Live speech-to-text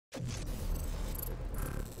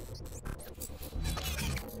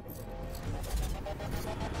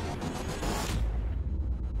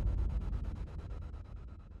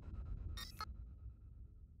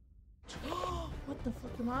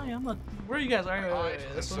am I? I'm not. Where are you guys? Alright,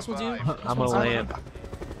 this one's you. I'm a lamp.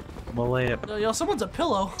 I'm a lamp. Yo, someone's a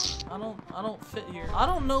pillow. I don't fit here. I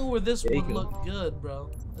don't know where this would look good, bro.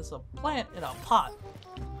 It's a plant in a pot.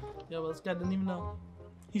 Yo, but this guy didn't even know.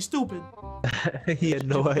 He's stupid. He had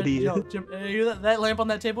no idea. Yo, Jim, you hear that lamp on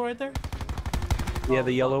that table right there? Yeah,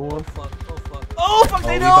 the yellow one. Oh fuck! Oh fuck! Oh fuck!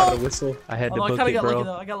 They we know. got a whistle. I had to book I it, got bro. lucky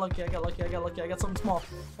though. I got lucky. I got something small.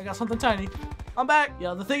 I got something tiny. I'm back.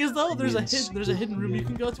 Yeah, the thing is though, there's a hidden room you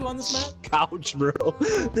can go to on this map. Couch, bro.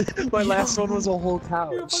 My last one was a whole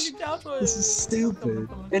couch. You're a fucking couch. This is stupid.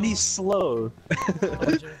 And he's slow.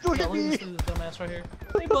 Look at me. This dumbass right here.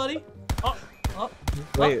 Hey, buddy. Oh.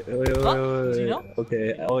 Wait. Do you know?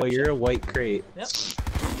 Okay. Oh, you're a white crate. Yep.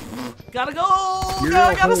 Gotta go.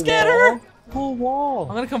 I gotta scatter. Whole wall.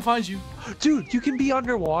 I'm gonna come find you. Dude, you can be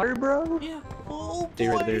underwater, bro. Yeah. Oh boy. Stay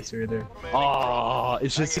right there. Stay right there. Oh,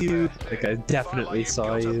 it's just you. Like I definitely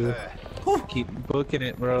saw you. Keep booking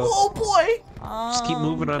it, bro. Oh boy. Just keep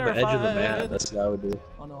moving on the edge of the map. That's what I would do.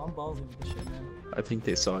 Oh no, I'm ballsy with this shit, man. I think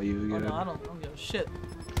they saw you again. Oh no, I don't give a shit.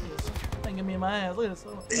 Thinking me in my ass. Look at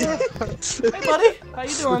this. Hey buddy, how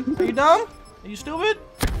you doing? Are you dumb? Are you stupid?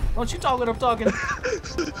 Don't you talk when I'm talking.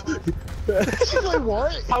 She's like,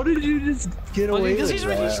 what? How did you just get away with that?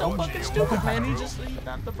 Because he's so fucking stupid, man. He's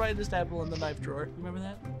not the brightest apple in the knife drawer. You remember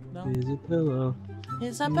that? No? Is a pillow.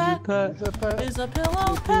 Is a pet. Is a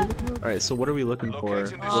pillow pet. Alright, so what are we looking for?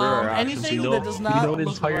 What are our options? Anything that does not an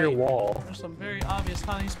look entire right. wall. There's some very obvious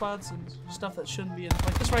hiding spots and stuff that shouldn't be in.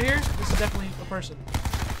 Like this right here. This is definitely a person.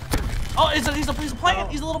 Oh, he's a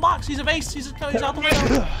plant. He's a little box. He's a vase. He's out the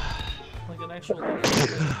window. Like an actual.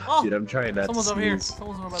 Oh, dude, I'm trying not someone's to over here. sneeze.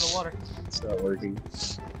 Someone's over by the water. It's not working.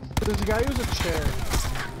 There's a guy who's a chair.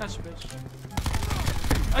 That's your bitch.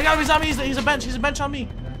 I got him. He's on me. He's a bench. He's a bench on me.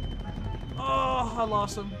 Oh, I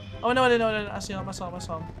lost him. Oh no, I didn't. I see him. I saw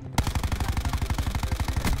him.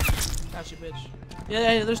 That's your bitch.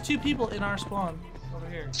 Yeah. There's two people in our spawn over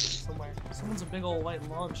here somewhere. Someone's a big old white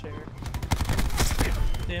lawn chair.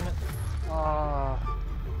 Damn it.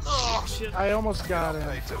 Oh shit. I almost got him.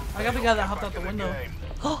 I got the guy that hopped out the window.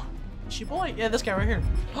 Oh, it's your boy. Yeah, this guy right here.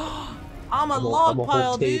 I'm a log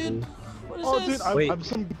pile, dude. What is this? Dude, Wait, I'm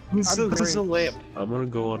who's a lamp? I'm gonna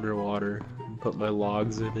go underwater and put my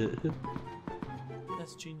logs in it.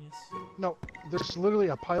 That's genius. No, there's literally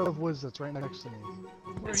a pile of woods that's right next to me.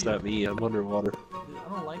 It's not me, I'm underwater. Dude,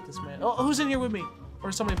 I don't like this, man. Oh, who's in here with me? Or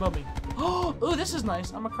is somebody above me? Oh, ooh, this is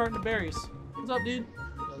nice. I'm a carton of berries. What's up, dude?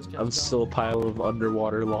 I'm still a pile of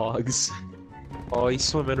underwater logs. Oh, he's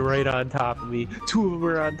swimming right on top of me. Two of them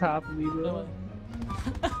are on top of me, bro.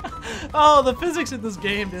 Oh, the physics in this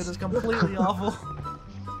game, dude, is completely awful.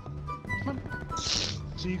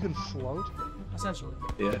 So you can float? Essentially.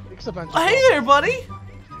 Yeah. Oh, hey there, buddy!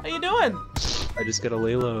 How you doing? I just gotta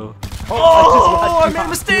lay low. Oh, I made a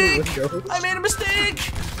mistake! I made a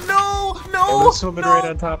mistake! No! Oh, they're swimming right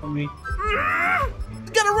on top of me.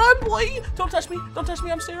 Gotta run, boy! Don't touch me! Don't touch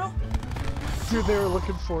me! I'm sterile. Dude, they were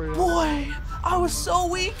looking for you. Boy, I was so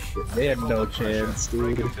weak. They had no chance,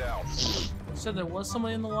 dude. You said there was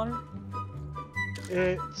somebody in the water?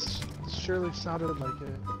 It surely sounded like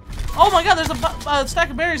it. Oh my God! There's a stack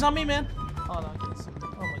of berries on me, man. Oh no! I can't see.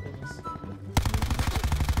 Oh my goodness!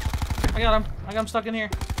 I got him stuck in here.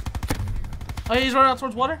 Oh, he's running out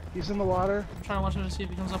towards water. He's in the water. I'm trying to watch him to see if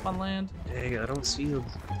he comes up on land. Dang, I don't see him.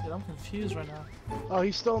 Dude, I'm confused right now. Oh,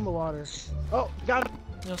 he's still in the water. Oh, got him.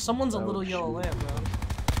 You know, someone's a little yellow lamp, bro.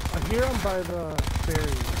 I hear him by the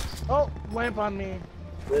berries. Oh, lamp on me.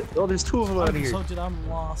 Oh, there's two of them out here. So, dude, I'm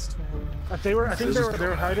lost, man. I think they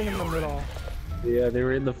were hiding in the middle. Yeah, they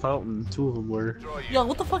were in the fountain. Two of them were. Yo,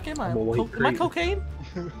 what the fuck am I? Am I cocaine?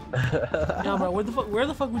 Yo, bro, where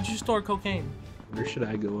the fuck would you store cocaine? Where should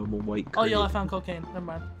I go? I'm a white crate. Oh, yo, I found cocaine. Never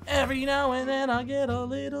mind. Every now and then I get a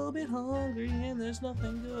little bit hungry and there's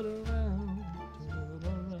nothing good around.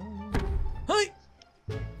 Hey!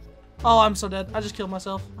 Oh, I'm so dead. I just killed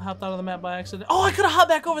myself. I hopped out of the map by accident. Oh, I could have hopped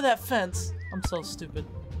back over that fence. I'm so stupid.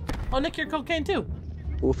 Oh, Nick, you're cocaine too.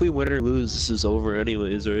 Well, if we win or lose, this is over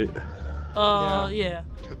anyways, right? Yeah.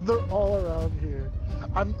 They're all around here.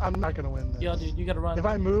 I'm not gonna win this. Yo, dude, you gotta run. If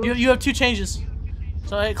I move, you have two changes.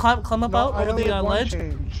 So hey, climb up out over the ledge.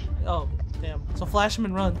 Change. Oh, damn. So flash him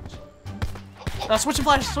and run. Switch and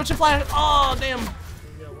flash. Oh, damn.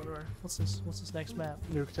 Yeah, whatever. What's this next map?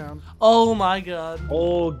 Nuketown. Oh my God.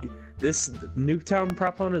 Oh, this Nuketown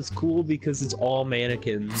prop hunt is cool because it's all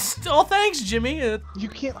mannequins. Oh, thanks, Jimmy. You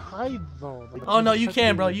can't hide though. Like, Oh no, you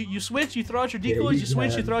can, bro. You switch, you throw out your decoys, you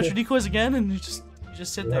switch, you throw out your decoys again, and you just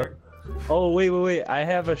sit there. Oh wait. I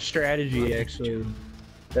have a strategy actually.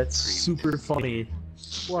 That's super funny.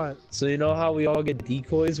 What? So you know how we all get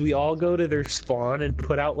decoys? We all go to their spawn and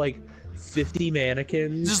put out like 50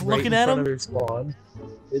 mannequins Just right looking in at front them? of their spawn.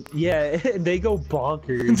 Yeah, and they go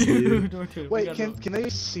bonkers, dude. Dude, okay, we Wait, gotta go. can they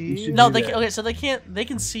see? should No, do they that. can, okay. So they can't. They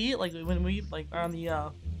can see like when we like are on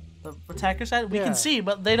the attacker side. We Yeah. can see,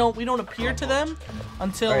 but they don't. We don't appear to them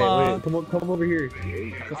until. Alright, wait, come over here.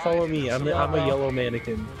 Follow me. I'm a yellow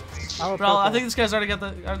mannequin. I'm a Bro, I purple. think this guy's already got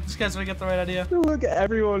the right idea. Look,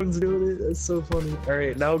 everyone's doing it. That's so funny.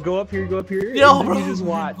 Alright, now go up here, Yo, and then bro. you just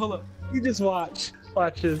watch. Hold up. You just watch.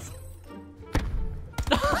 Watch this.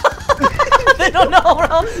 They don't know,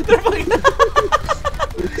 bro. They're fucking.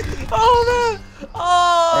 Oh man.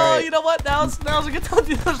 Oh, Right. you know what? Now's a good time.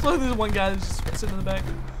 There's one guy that's just sitting in the back.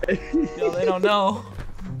 Yo, they don't know.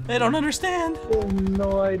 They don't understand.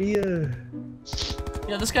 No idea.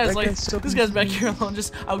 Yeah, this guy's That like, guy's so this guy's back here alone.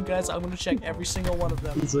 Just, oh guys, I'm gonna check every single one of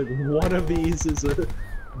them. He's like, one of these is a.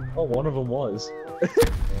 Oh, one of them was.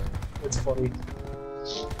 That's funny.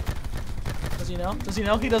 Does he know? Does he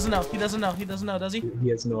know? He doesn't know. He doesn't know. He doesn't know, does he? He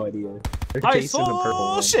has no idea. They're I chasing the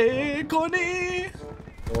purple saw one. Shakoni.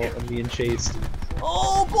 Oh, I'm being chased.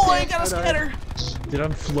 Oh boy, got a scatter. Dude,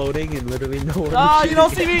 I'm floating and literally no one. Ah, is you don't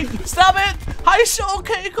shooting see me. Stop it. Hi,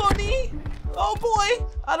 Shakoni. Oh boy.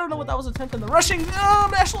 I don't know what that was attempting. The rushing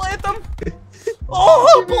national anthem.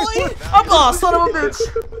 Oh boy. I'm lost, son of a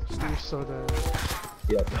bitch. You're so dead.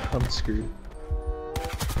 Yep, I'm screwed.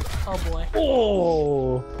 Oh boy.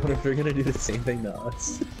 Oh! What if they're gonna do the same thing to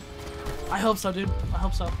us? I hope so, dude. I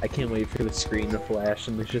hope so. I can't wait for the screen to flash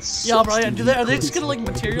and there's just. Yeah, bro. Yeah. 60 Are they just gonna like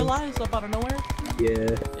decoys. materialize up out of nowhere?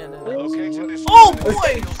 Yeah. Yeah, no. Located this Oh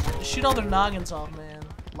boy! Shoot all their noggins off, man.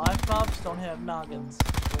 Live props don't have noggins.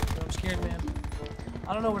 I'm scared, man.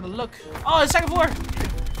 I don't know where to look. Oh, it's second floor!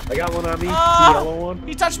 I got one on me. Ah! The yellow one.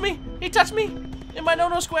 He touched me! He touched me! In my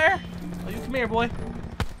no-no square! Oh, you come here, boy.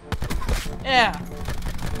 Yeah.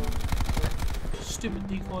 Stupid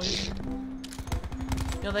decoys.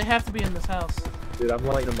 Yo, they have to be in this house. Dude, I'm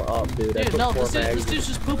lighting them up, dude. I Dude, put no, 4 this dude's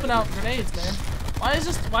just pooping out grenades, man. Why is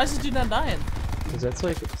this dude not dying? Because that's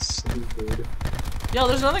like stupid. Yo,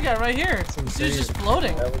 there's another guy right here. This dude's insane. just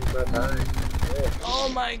floating. That one's not dying. Yeah. Oh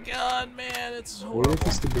my god, man, it's Where horrible. is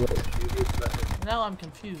this the glitch? Now I'm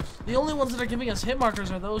confused. The only ones that are giving us hit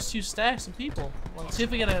markers are those two stacks of people. Let's see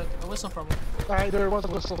if we get a whistle from them. Alright, there was a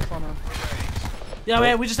whistle from him. Yeah,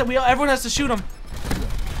 man, everyone has to shoot him.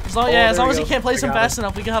 As long, there as we he go. can't place I him got fast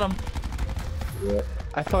enough, we got him. Yeah.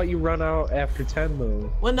 I thought you run out after 10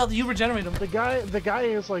 though. Well, no, you regenerate him. The guy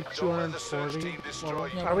is like 240.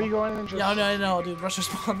 Well, are we going in just... Yeah, no, dude, rush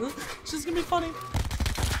respawn. This is gonna be funny.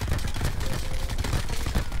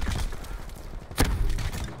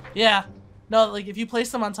 Yeah. No, like if you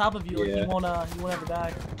place them on top of you, like, Yeah. you won't ever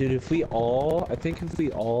die. Dude, if we all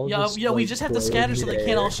Yeah, just, we like, just have to float scatter in so the they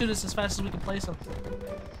can't all air. shoot us as fast as we can place them.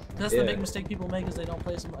 That's the Yeah. big mistake people make is they don't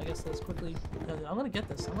place them, I guess, as quickly. No, dude, I'm gonna get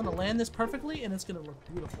this. I'm gonna land this perfectly, and it's gonna look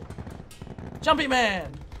beautiful. Jumpy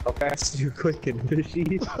man! How fast are you clicking,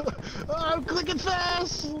 fishy? I'm clicking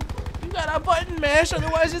fast! You got a button mash,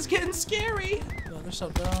 otherwise it's getting scary. Oh, they're so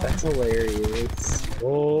dumb. That's hilarious.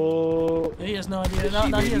 Oh. Yeah, he has no idea. Fishy, No,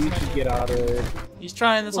 he maybe has you no should idea. get out of there. He's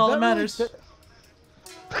trying. That's Was all that really matters. fit-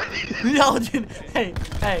 Yo, dude.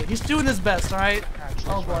 Hey, he's doing his best, all right?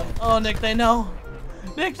 Oh boy. Oh, Nick, they know.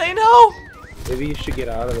 Nick, they know. Maybe you should get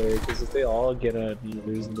out of there, because if they all get on you,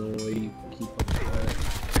 there's no way you can keep up with that.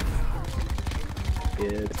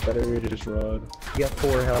 Yeah, it's better to just run. You got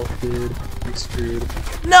 4 health, dude. You're screwed.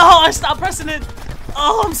 No, I stopped pressing it.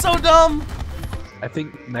 Oh, I'm so dumb. I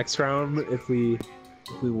think next round, if we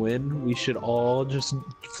win, we should all just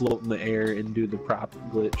float in the air and do the prop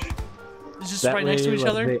glitch. It's just That right next to way, each like,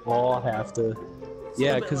 other. They all have to.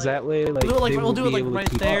 Yeah, bit because like- that way, like, We'll do it they like won't be able to right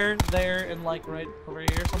keep there, up. there, and like right over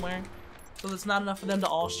here somewhere. So it's not enough for them to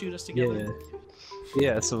all shoot us together. Yeah.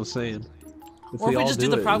 Yeah, that's what I'm saying. Or if we all just do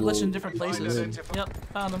the it, prop glitch we'll- in different places. win.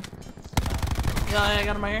 Yep, found him. Yeah, I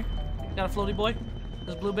got him right here. Got a floaty boy.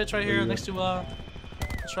 This blue bitch right here Yeah. next to the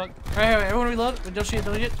truck. Right here, everyone reload. Wait, don't shoot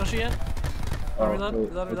yet, don't shoot yet. Oh, Reload, wait,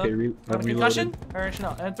 reload, okay, reload. I'm Want a concussion? reloading. Or actually,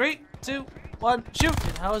 no. And 3, 2, 1, shoot!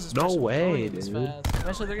 Dude, how is this No person way, reloading this dude. fast?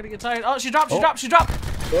 Eventually they're gonna get tired. Oh, she dropped, she Oh. dropped, she dropped!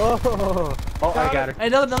 Oh, I got her. Hey,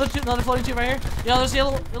 another floating tube right here. Yeah, there's a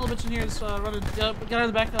yellow bitch in here that's running. Yeah, get her in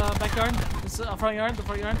the backyard. This front yard, the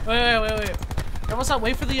front yard. Wait. Everyone stop.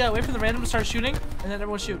 Wait for the random to start shooting, and then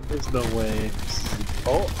everyone shoot. There's no way.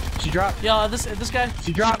 Oh, she dropped. Yeah, this guy.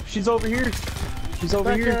 She dropped. She's over here. She's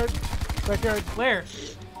over here. Backyard. Where?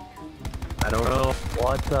 I don't know.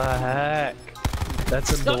 What the heck?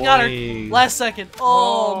 That's Got her. annoying. Last second.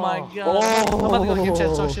 Oh, my god. Oh. I'm about to go to give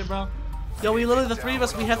chat talk shit, bro. Yo, we literally, the three of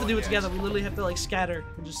us, we have to do it together. We literally have to like scatter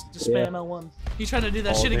and just spam L1. He's trying to do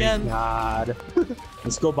that shit again. God.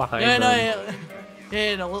 Let's go behind Yeah,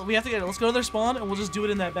 them. no, we have to get it. Let's go to their spawn and we'll just do it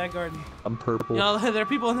in that back garden. I'm purple. Yo, there are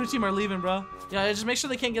people on their team are leaving, bro. Yeah, just make sure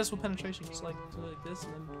they can't get us with penetration. Just like this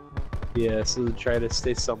and then. Yeah, so try to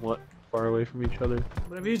stay somewhat far away from each other.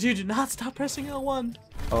 Whatever you do not stop pressing L1.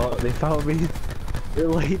 Oh, they found me. They're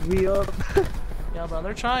lighting me up. Yeah, bro,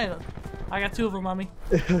 they're trying. I got 2 of them on me.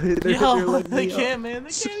 They're Yo, they can't, man.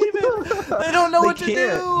 They can't even. They don't know what to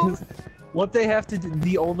do. What they have to do,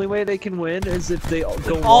 the only way they can win is if they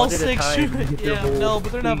go all one at a 6 time. shoot. Yeah, no,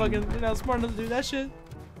 but they're not fucking. They're not smart enough to do that shit.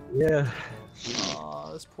 Yeah.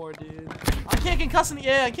 Oh, this poor dude. I can't concuss any.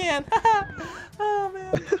 Yeah, I can. Oh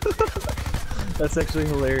man. That's actually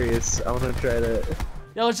hilarious. I want to try that.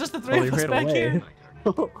 Yo, it's just the 3 of us back here.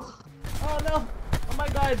 Oh no! Oh my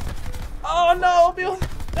god! Oh no! No!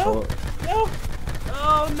 No!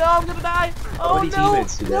 Oh no! I'm gonna die! Oh How many no!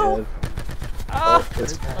 teammates do they No! have?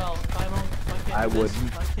 I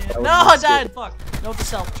wouldn't. No, I died! Fuck! Note to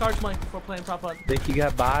self. Charge Mike before playing prop hunt. I think you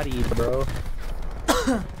got bodied, bro.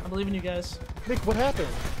 I believe in you guys. Nick, what happened?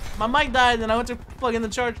 My mic died, and I went to plug in the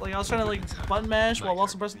charge. Like I was trying to like button mash while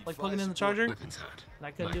also pressing like plugging in the charger, and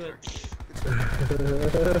I couldn't do it.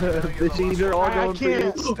 The teams are all going for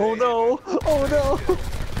you. Oh no! Oh no!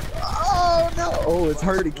 Oh no! Oh, it's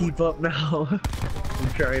hard to keep up now. I'm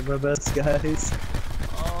trying my best, guys.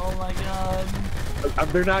 Oh my god.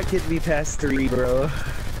 They're not getting me past 3, bro.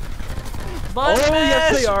 Button mash!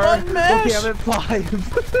 Yes they are. Button mash! Okay, I'm at 5.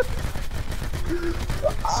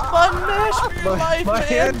 Button mash for your life, my man!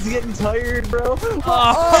 hand's getting tired, bro.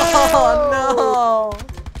 Oh, no!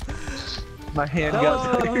 My hand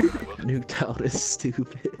got tired. Nuketown is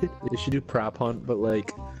stupid. They should do prop hunt, but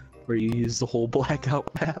like, where you use the whole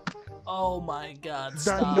blackout map. Oh my god,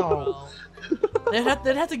 stop, No. bro.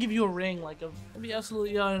 They'd have to give you a ring, like, of, it'd be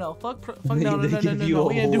absolutely, no, fuck, no, They give you no,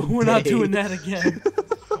 a we're not day. doing that again.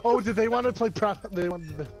 Oh, did they want to play prop? They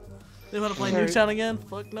wanted to... They want to play Alright. Nuketown again?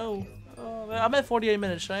 Fuck no. Oh, man, I'm at 48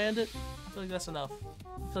 minutes, should I end it? I feel like that's enough.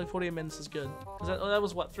 I feel like 48 minutes is good. That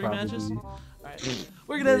was what, 3 matches? Probably. Alright,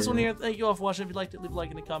 we're gonna end this one here. Thank you all for watching. If you liked it, leave a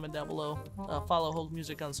like and a comment down below. Follow Hulk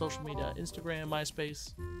Music on social media, Instagram,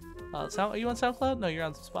 MySpace. Are you on SoundCloud? No, you're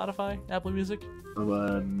on Spotify, Apple Music. I'm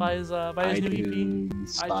on Buy his new EP.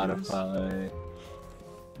 iTunes, iTunes. Spotify.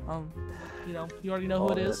 You know, you already know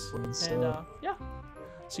who it is. All that fun And stuff. yeah,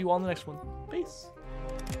 see you all in the next one. Peace.